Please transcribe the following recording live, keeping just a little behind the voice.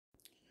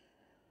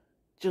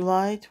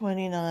July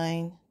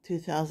 29,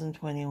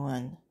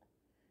 2021.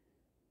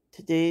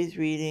 Today's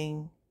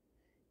reading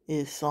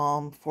is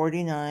Psalm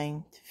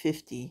 49 to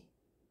 50.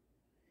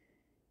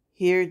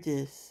 Hear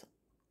this,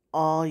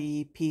 all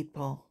ye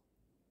people.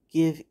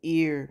 Give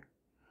ear,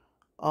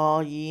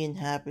 all ye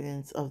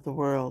inhabitants of the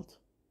world,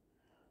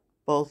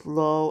 both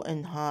low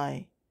and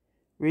high,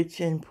 rich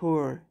and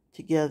poor,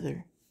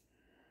 together.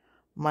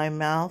 My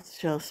mouth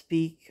shall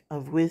speak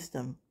of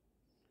wisdom,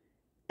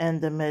 and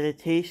the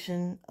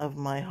meditation of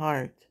my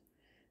heart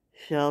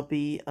shall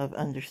be of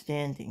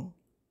understanding.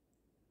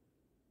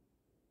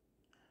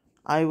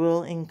 I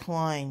will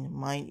incline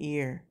mine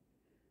ear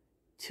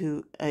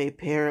to a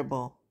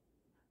parable.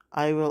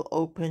 I will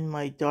open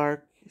my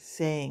dark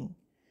saying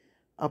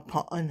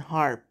upon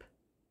harp.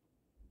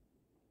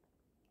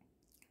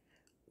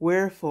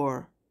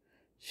 Wherefore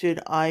should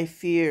I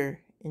fear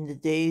in the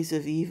days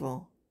of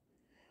evil,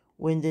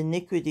 when the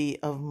iniquity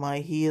of my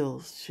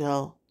heels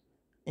shall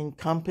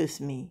encompass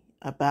me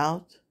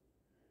about?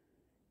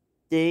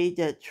 They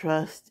that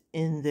trust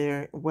in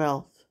their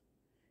wealth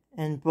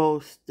and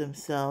boast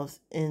themselves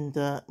in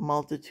the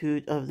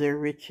multitude of their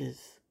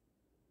riches,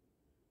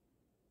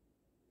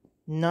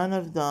 none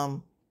of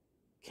them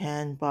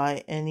can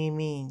by any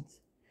means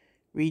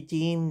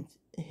redeem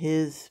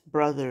his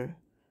brother,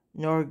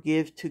 nor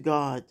give to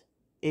God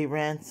a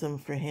ransom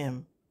for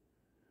him.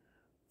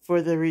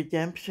 For the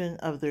redemption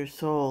of their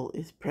soul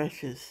is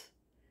precious,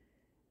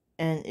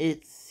 and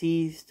it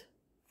ceased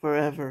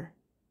forever.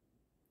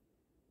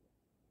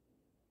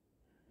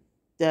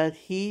 That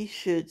he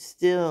should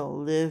still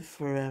live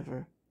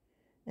forever,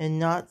 and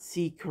not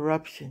see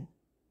corruption.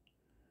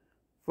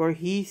 For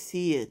he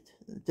seeth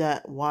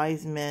that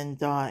wise men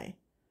die.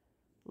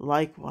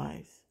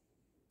 Likewise,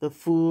 the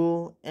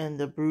fool and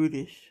the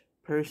brutish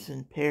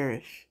person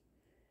perish,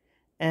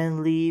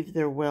 and leave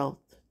their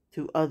wealth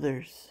to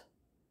others.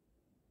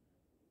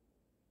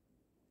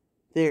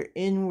 Their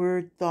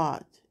inward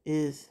thought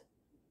is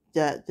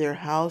that their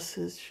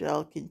houses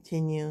shall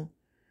continue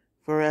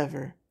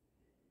forever,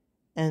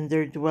 and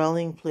their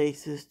dwelling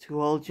places to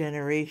all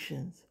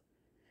generations.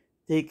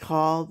 They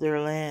call their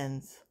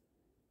lands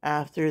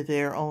after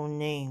their own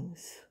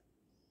names.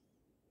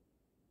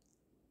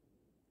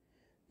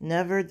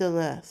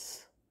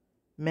 Nevertheless,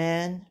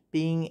 man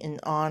being in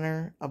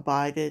honor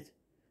abideth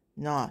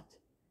not.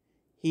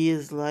 He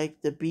is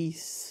like the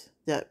beasts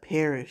that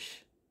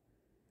perish.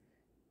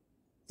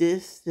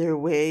 This their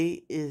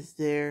way is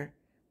their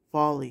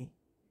folly,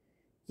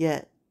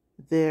 yet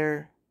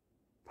their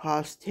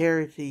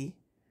posterity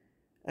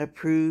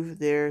approve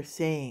their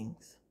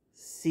sayings.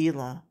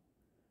 Selah.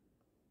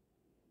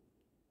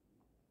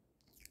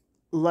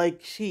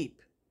 Like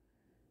sheep,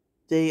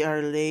 they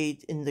are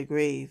laid in the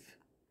grave.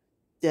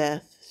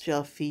 Death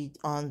shall feed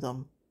on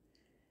them,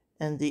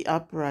 and the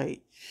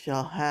upright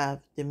shall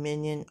have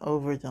dominion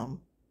over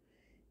them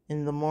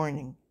in the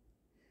morning,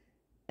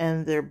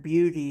 and their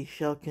beauty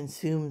shall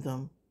consume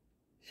them,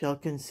 shall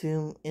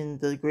consume in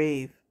the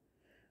grave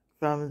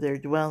from their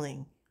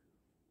dwelling.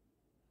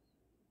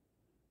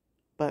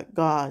 But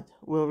God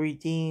will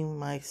redeem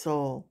my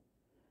soul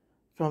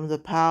from the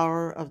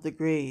power of the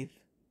grave,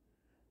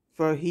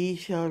 for he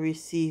shall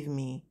receive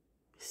me.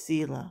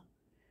 Selah.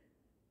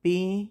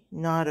 Be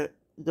not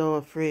though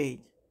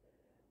afraid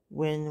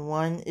when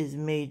one is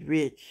made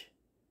rich,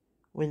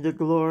 when the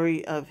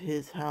glory of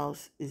his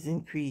house is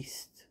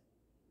increased.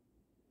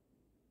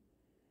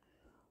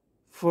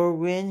 For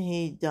when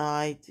he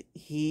died,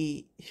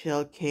 he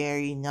shall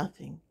carry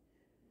nothing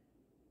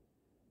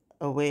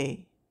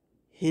away.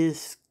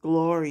 His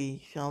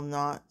glory shall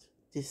not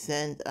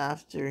descend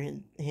after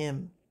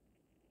him.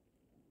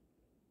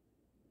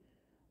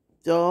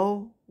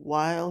 Though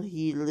while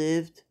he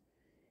lived,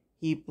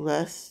 he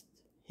blessed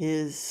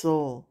his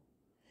soul,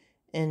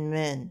 and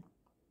men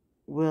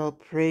will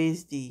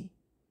praise thee,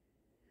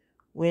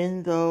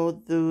 when thou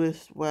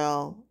doest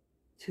well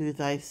to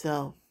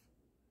thyself.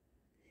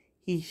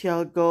 He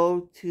shall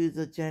go to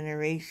the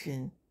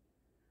generation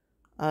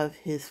of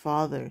his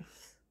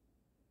fathers.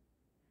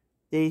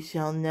 They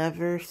shall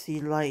never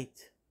see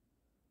light.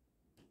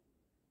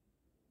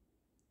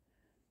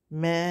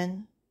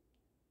 Man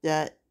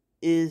that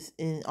is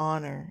in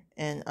honor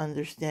and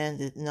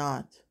understandeth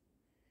not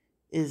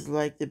is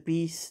like the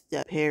beasts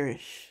that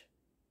perish.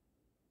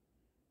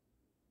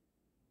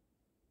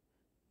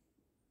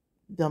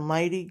 The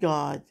mighty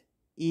God,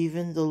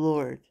 even the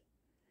Lord,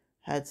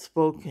 had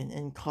spoken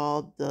and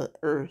called the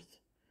earth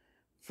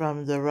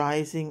from the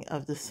rising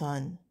of the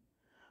sun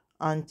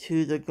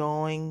unto the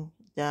going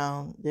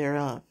down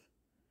thereof.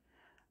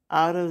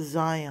 Out of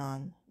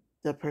Zion,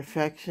 the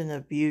perfection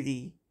of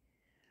beauty,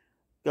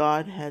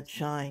 God had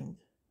shined.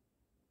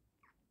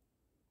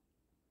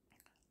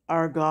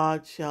 Our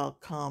God shall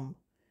come,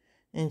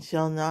 and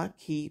shall not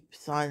keep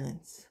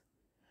silence.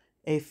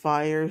 A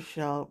fire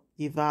shall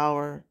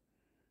devour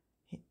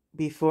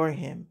before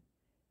him,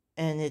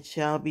 and it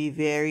shall be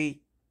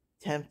very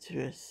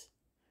tempestuous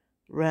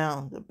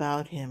round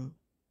about him.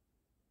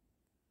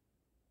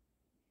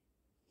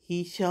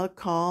 He shall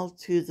call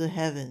to the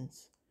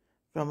heavens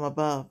from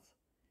above,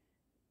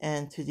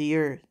 and to the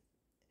earth,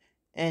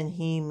 and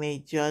he may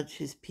judge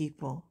his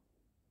people.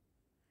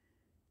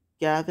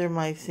 Gather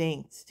my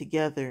saints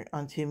together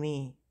unto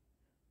me,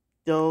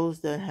 those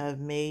that have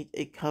made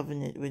a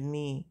covenant with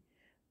me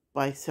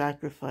by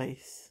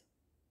sacrifice.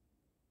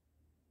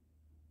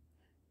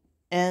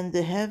 And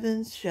the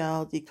heavens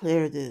shall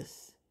declare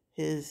this,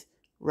 his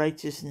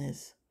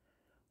righteousness,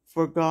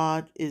 for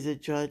God is a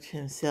judge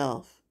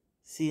himself.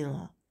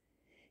 Selah.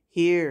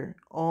 Hear,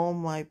 O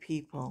my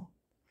people,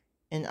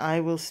 and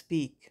I will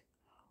speak,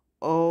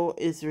 O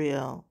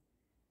Israel,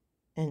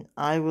 and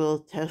I will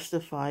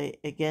testify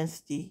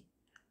against thee.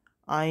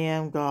 I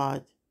am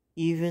God,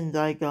 even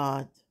thy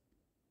God.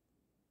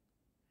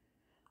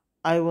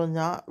 I will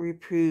not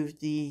reprove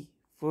thee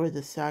for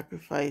the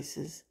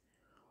sacrifices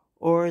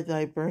or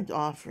thy burnt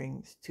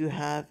offerings to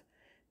have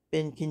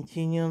been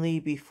continually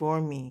before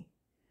me.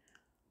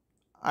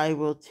 I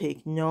will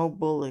take no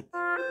bullock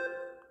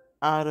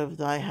out of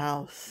thy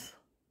house,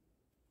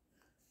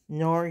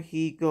 nor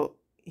he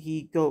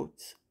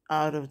goats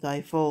out of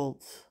thy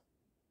folds.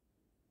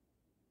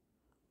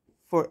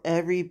 For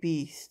every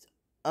beast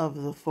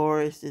of the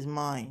forest is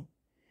mine,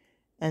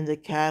 and the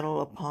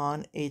cattle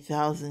upon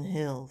 1,000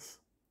 hills.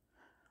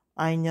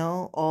 I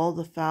know all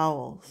the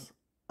fowls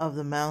of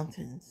the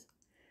mountains,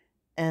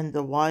 and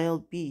the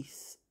wild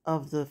beasts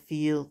of the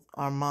field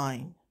are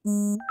mine.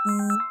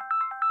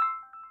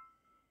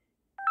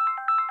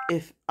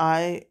 If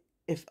I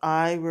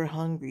were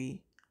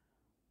hungry,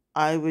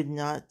 I would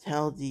not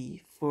tell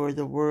thee, for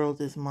the world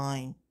is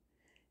mine,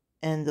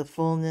 and the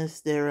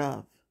fullness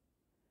thereof.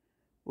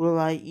 Will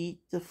I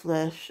eat the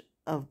flesh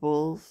of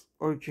bulls,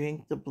 or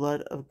drink the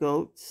blood of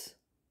goats?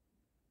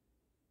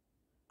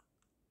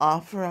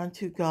 Offer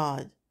unto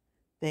God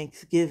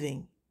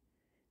thanksgiving,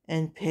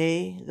 and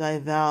pay thy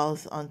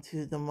vows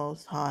unto the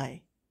Most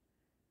High,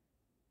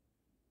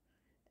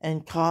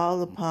 and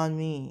call upon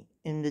me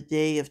in the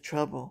day of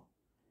trouble.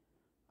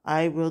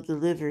 I will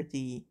deliver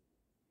thee,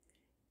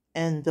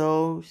 and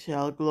thou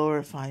shalt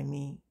glorify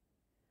me.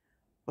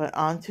 But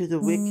unto the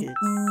wicked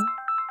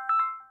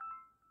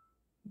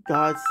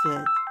God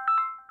said,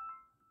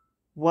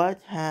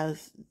 What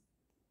hast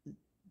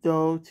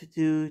thou to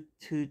do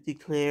to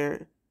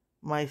declare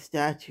my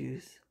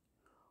statutes,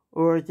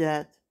 or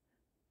that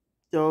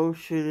thou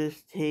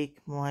shouldest take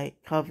my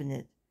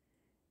covenant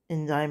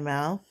in thy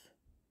mouth?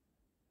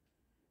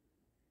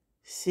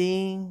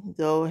 Seeing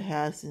thou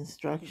hast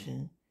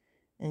instruction,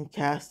 and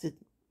castest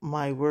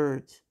my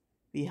words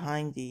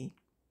behind thee,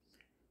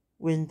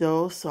 when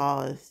thou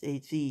sawest a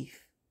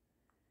thief,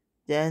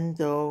 then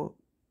thou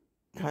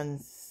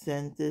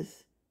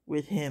consentest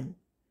with him,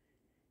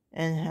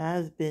 and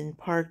hast been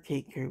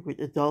partaker with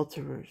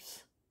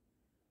adulterers.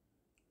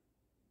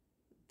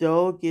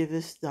 Thou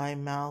givest thy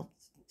mouth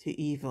to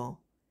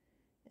evil,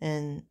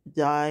 and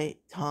thy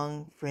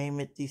tongue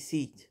frameth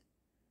deceit.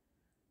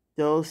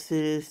 Thou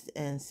sittest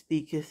and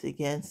speakest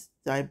against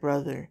thy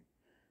brother,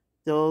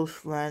 thou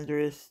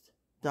slanderest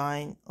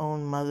thine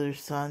own mother's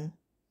son.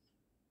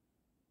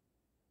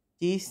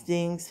 These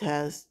things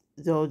hast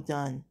thou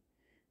done,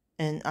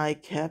 and I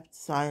kept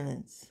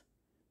silence.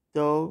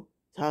 Thou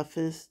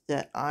toughest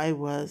that I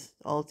was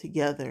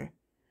altogether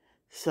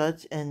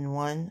such an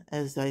one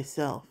as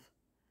thyself.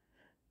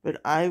 But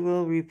I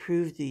will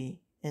reprove thee,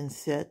 and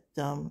set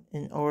them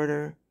in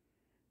order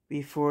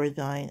before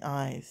thine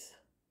eyes.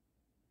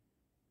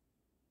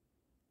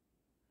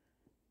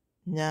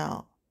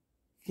 Now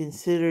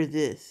consider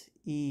this,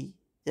 ye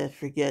that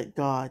forget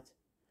God,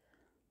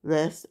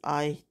 lest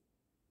I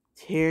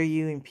tear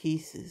you in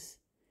pieces,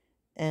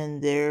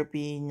 and there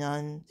be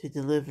none to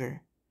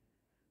deliver.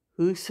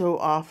 Whoso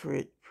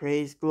offereth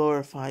praise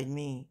glorified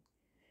me,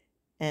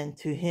 and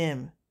to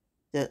him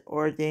that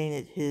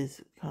ordained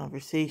his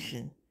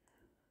conversation,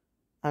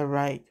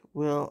 aright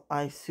will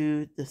I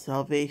sue the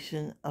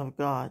salvation of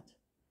God.